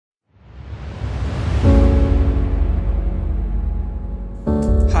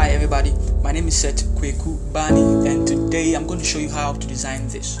My name is Seth Kwaku Bani, and today I'm going to show you how to design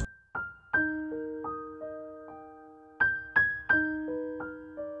this.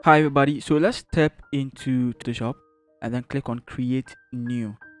 Hi everybody, so let's step into the shop and then click on create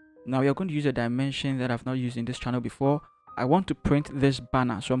new. Now we are going to use a dimension that I've not used in this channel before. I want to print this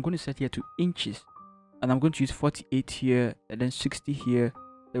banner, so I'm going to set here to inches, and I'm going to use 48 here and then 60 here.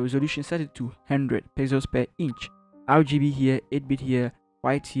 The resolution, set it to 100 pixels per inch. RGB here, 8-bit here,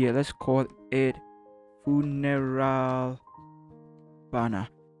 white here. Let's call it funeral banner.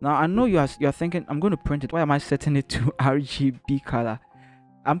 Now I know you are thinking, I'm going to print it, why am I setting it to RGB color?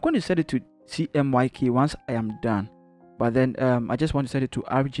 I'm going to set it to CMYK once I am done, but then I just want to set it to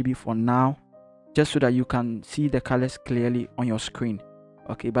RGB for now, just so that you can see the colors clearly on your screen.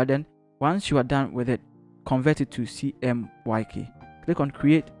 Okay, but then once you are done with it, convert it to CMYK. Click on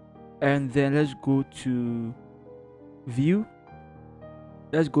create, and then let's go to view.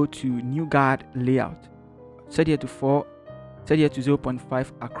 Let's go to new guard layout. Set here to 4, set here to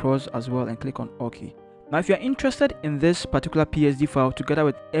 0.5 across as well, and click on OK. Now if you're interested in this particular PSD file together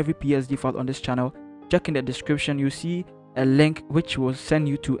with every PSD file on this channel, check in the description. You see a link which will send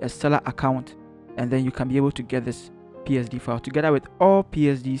you to a seller account, and then you can be able to get this PSD file together with all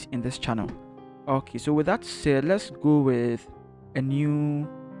PSDs in this channel. Okay, so with that said, let's go with a new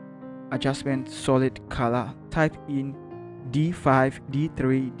adjustment solid color. Type in D5,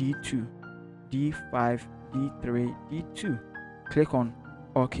 D3, D2, D5, D3, D2. Click on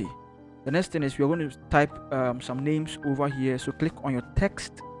OK. The next thing is we're going to type some names over here. So click on your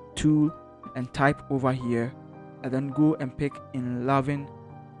text tool and type over here, and then go and pick in loving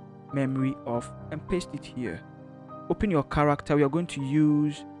memory of and paste it here. Open your character. We are going to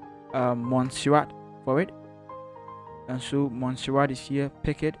use Montserrat for it, and so Montserrat is here.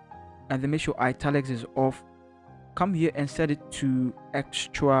 Pick it, and then make sure italics is off. Come here and set it to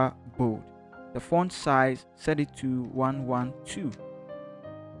extra bold. The font size, set it to 112.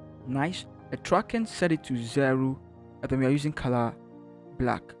 Nice. The tracking, set it to 0, and then we are using color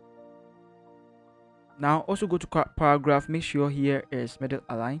black. Now also go to paragraph. Make sure here is middle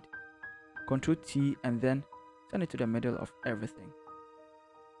aligned. Control T, and then send it to the middle of everything.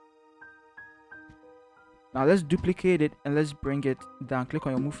 Now let's duplicate it and let's bring it down. Click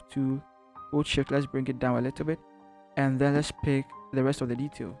on your move tool, hold shift, let's bring it down a little bit, and then let's pick the rest of the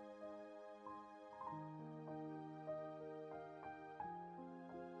detail.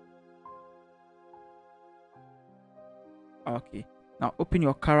 Okay, now open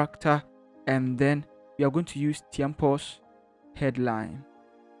your character, and then we are going to use Tiempos headline.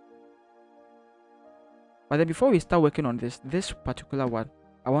 But then before we start working on this particular one,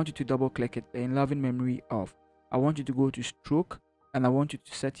 I want you to double click it in loving memory of. I want you to go to stroke, and I want you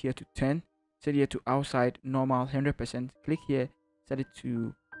to set here to 10, set here to outside normal 100%. Click here, set it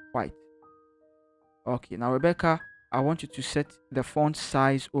to white. Okay, now Rebecca, I want you to set the font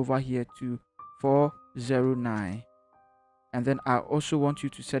size over here to 409, and then I also want you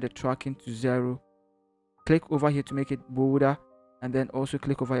to set the tracking to 0. Click over here to make it bolder, and then also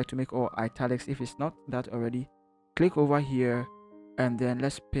click over here to make all italics if it's not that already. Click over here, and then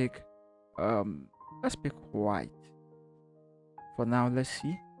let's pick white for now. Let's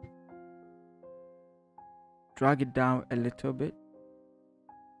see, drag it down a little bit,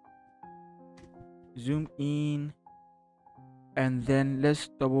 zoom in, and then let's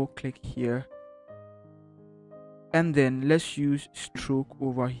double click here, and then let's use stroke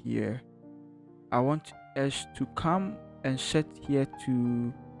over here. I want us to come and set here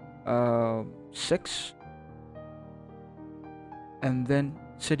to 6, and then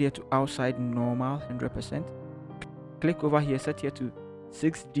set here to outside normal 100%. Click over here, set here to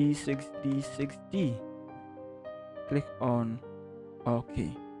 6D, 6D, 6D. Click on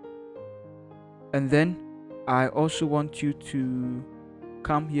OK, and then I also want you to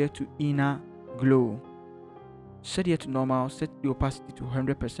come here to inner glow. Set here to normal, set the opacity to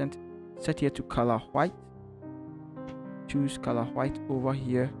 100%, set here to color white, choose color white over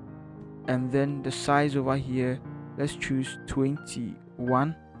here, and then the size over here, let's choose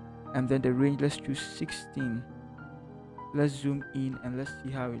 21, and then the range, let's choose 16. Let's zoom in and let's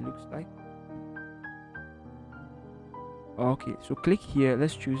see how it looks like. Okay, so click here,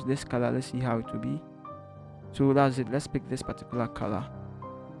 let's choose this color, let's see how it will be. So that's it. Let's pick this particular color,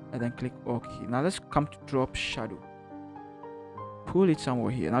 and then click OK. Now let's come to drop shadow. Pull it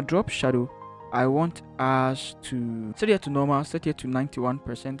somewhere here. Now drop shadow, I want us to set here to normal, set here to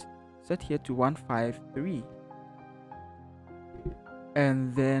 91%, set here to 153,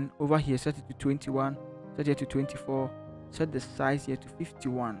 and then over here set it to 21, set here to 24, set the size here to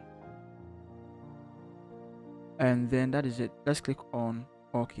 51, and then that is it. Let's click on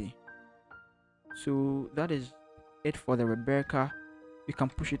OK. So that is it for the Rebecca. We can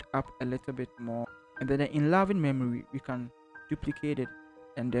push it up a little bit more, and then in loving memory we can duplicate it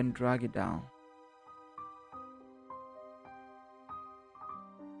and then drag it down.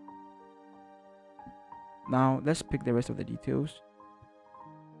 Now let's pick the rest of the details.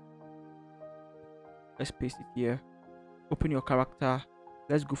 Let's paste it here. Open your character.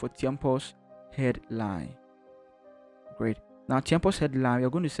 Let's go for Tiempo's headline. Great. Now Tiempo's headline, we're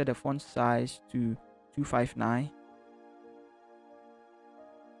going to set the font size to 259.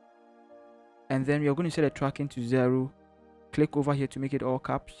 And then we're going to set the tracking to 0. Click over here to make it all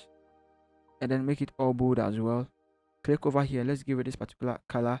caps. And then make it all bold as well. Click over here. Let's give it this particular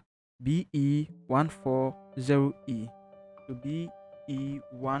color. BE140E. So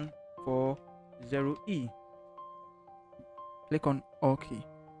BE140E. Click on OK.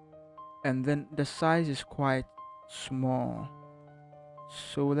 And then the size is quite small.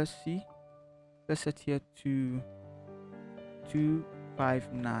 So let's see. Let's set here to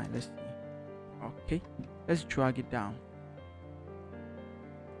 259. Let's see. Okay. Let's drag it down.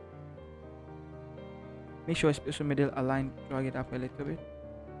 Make sure it's also middle aligned. Drag it up a little bit.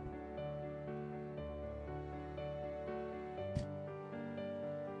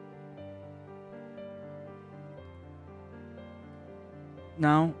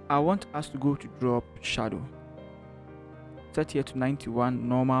 Now I want us to go to drop shadow. Set here to 91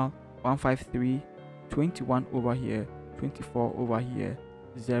 normal, 153, 21 over here, 24 over here,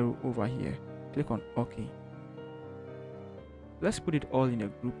 0 over here. Click on OK. Let's put it all in a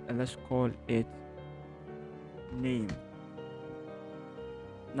group and let's call it name.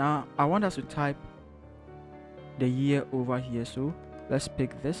 Now I want us to type the year over here, so let's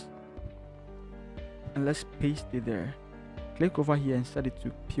pick this and let's paste it there. Click over here and set it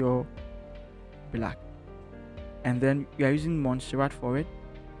to pure black, and then we are using Montserrat for it.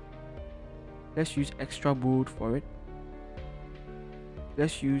 Let's use extra bold for it.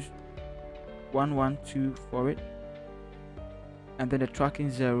 Let's use 112 for it, and then the tracking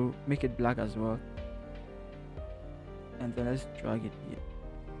 0, make it black as well, and then let's drag it here.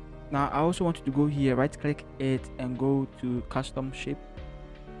 Now I also want you to go here, right click it and go to custom shape.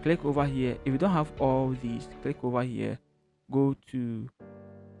 Click over here. If you don't have all these, click over here, go to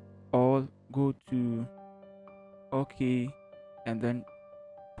all, go to OK, and then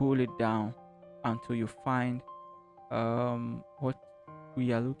pull it down until you find what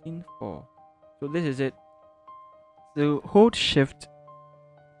we are looking for. So this is it. So hold shift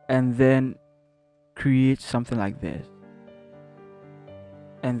and then create something like this,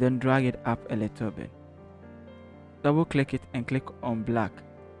 and then drag it up a little bit. Double click it and click on black.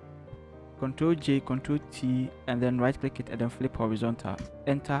 Ctrl J, Ctrl T, and then right click it and then flip horizontal.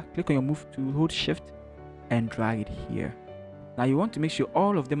 Enter, click on your move tool, hold shift and drag it here. Now you want to make sure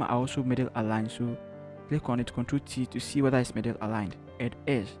all of them are also middle aligned, so click on it, Ctrl T to see whether it's middle aligned. It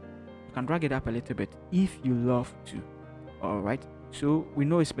is. You can drag it up a little bit if you love to. Alright, so we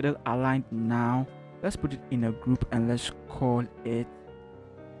know it's middle aligned now. Let's put it in a group and let's call it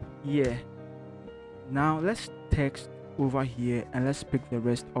yeah. Now let's text over here and let's pick the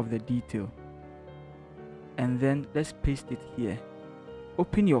rest of the detail, and then let's paste it here.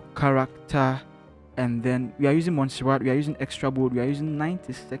 Open your character, and then we are using Montserrat, we are using extra bold, we are using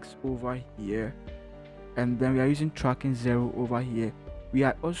 96 over here, and then we are using tracking 0 over here. We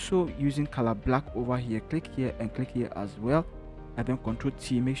are also using color black over here. Click here and click here as well, and then Ctrl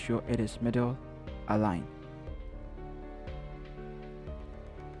T, make sure it is middle aligned.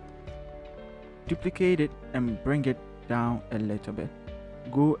 Duplicate it and bring it down a little bit.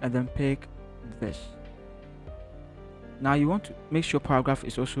 Go and then pick this. Now you want to make sure paragraph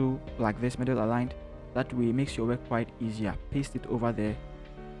is also like this, middle aligned. That way it makes your work quite easier. Paste it over there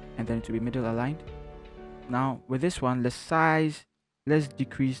and then it will be middle aligned. Now with this one, the size, let's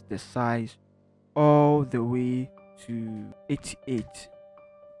decrease the size all the way to 88,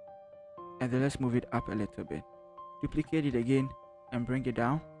 and then let's move it up a little bit. Duplicate it again and bring it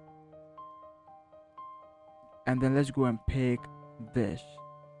down, and then let's go and pick this,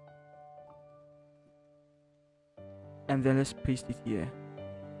 and then let's paste it here,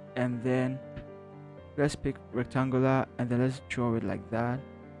 and then let's pick rectangular and then let's draw it like that,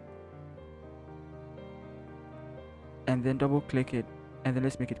 and then double click it and then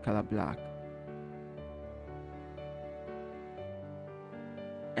let's make it color black,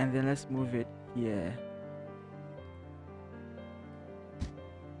 and then let's move it here.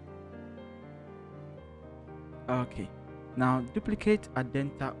 Okay, now duplicate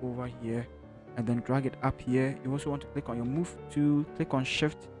Adenta over here and then drag it up here. You also want to click on your move tool, click on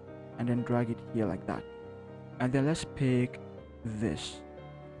shift and then drag it here like that, and then let's pick this,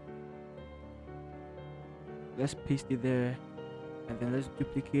 let's paste it there, and then let's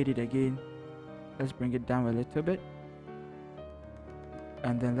duplicate it again. Let's bring it down a little bit,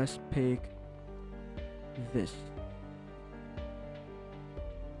 and then let's pick this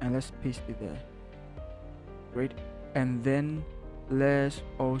and let's paste it there. Great. And then let's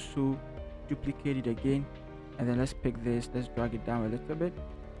also duplicate it again, and then let's pick this, let's drag it down a little bit.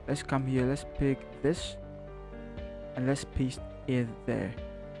 Let's come here, let's pick this, and let's paste it there.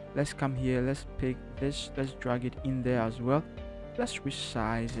 Let's come here, let's pick this, let's drag it in there as well. Let's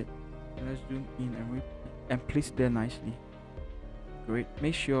resize it, and let's zoom in and place it there nicely. Great.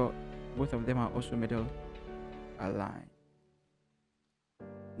 Make sure both of them are also middle aligned.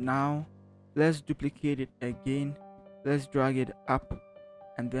 Now let's duplicate it again, let's drag it up,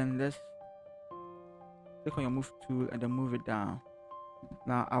 and then let's click on your move tool and then move it down.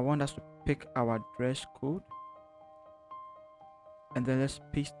 Now I want us to pick our dress code, and then let's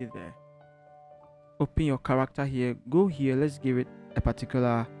paste it there. Open your character here, go here, let's give it a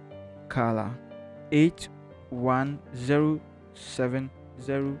particular color,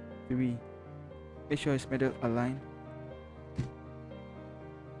 810703. Make sure it's middle aligned,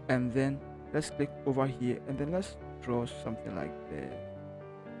 and then let's click over here, and then let's draw something like this.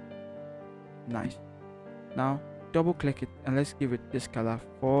 Nice. Now double click it and let's give it this color,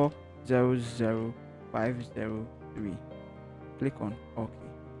 400503. Click on OK.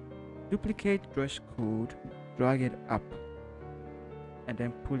 Duplicate dress code, drag it up, and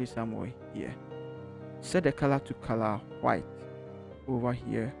then pull it somewhere here. Set the color to color white over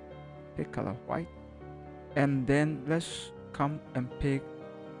here. Pick color white, and then let's come and pick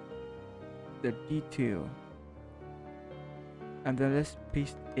the detail, and then let's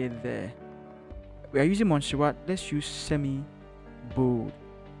paste it there. We are using Montserrat, let's use semi bold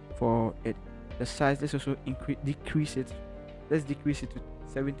for it. The size, let's also decrease it. Let's decrease it to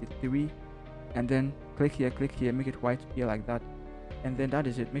 73, and then click here, make it white here like that, and then that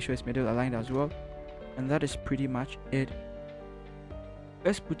is it. Make sure it's middle aligned as well, and that is pretty much it.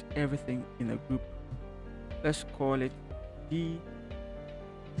 Let's put everything in a group. Let's call it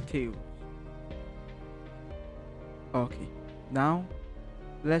details. Okay, now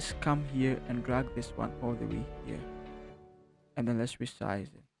let's come here and drag this one all the way here, and then let's resize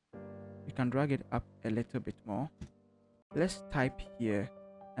it. You can drag it up a little bit more. Let's type here,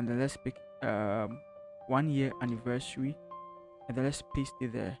 and then let's pick 1 year anniversary, and then let's paste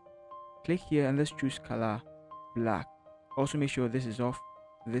it there. Click here and let's choose color black. Also make sure this is off,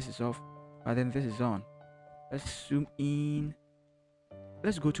 but then this is on. Let's zoom in.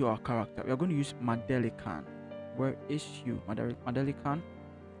 Let's go to our character. We are going to use Madelican. Where is you, Madelican?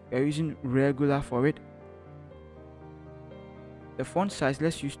 We are using regular for it. The font size,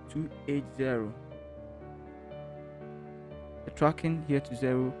 let's use 280. The tracking here to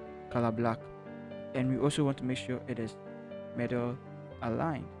 0, color black, and we also want to make sure it is middle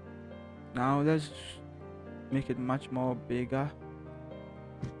aligned. Now let's make it much more bigger,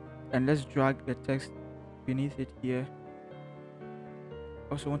 and let's drag the text beneath it here.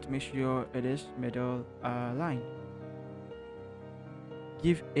 Also want to make sure it is middle aligned.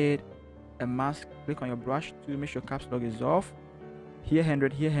 Give it a mask. Click on your brush to make sure caps lock is off. Here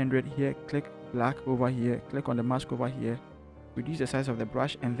 100, here 100, here click black over here. Click on the mask over here. Reduce the size of the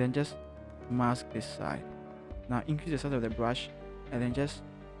brush and then just mask this side. Now increase the size of the brush and then just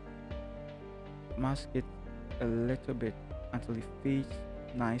mask it a little bit until it fits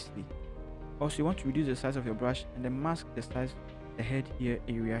nicely. Also, you want to reduce the size of your brush and then mask the size, the head here,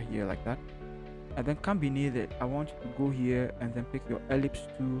 area here like that, and then come beneath it. I want you to go here and then pick your ellipse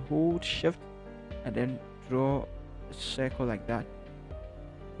to hold shift and then draw a circle like that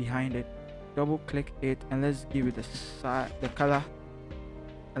behind it. Double click it and let's give it the color,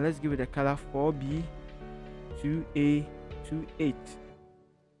 and let's give it the color 4B2A28.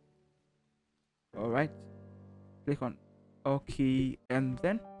 all right, click on OK, and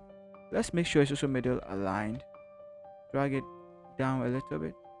then let's make sure it's also middle aligned. Drag it down a little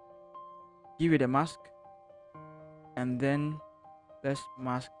bit, give it a mask, and then let's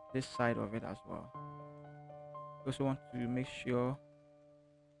mask this side of it as well. Also want to make sure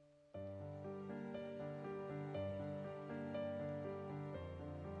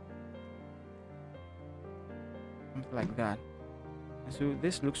something like that. And so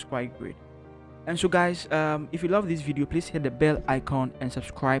this looks quite great. And so guys, if you love this video, please hit the bell icon and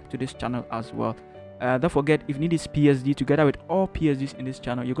subscribe to this channel as well. Don't forget, if you need this PSD together with all PSDs in this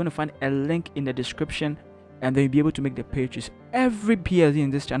channel, you're going to find a link in the description, and then you'll be able to make the purchase. Every PSD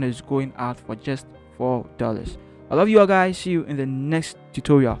in this channel is going out for just $4. I love you all guys. See you in the next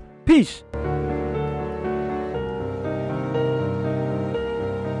tutorial. Peace.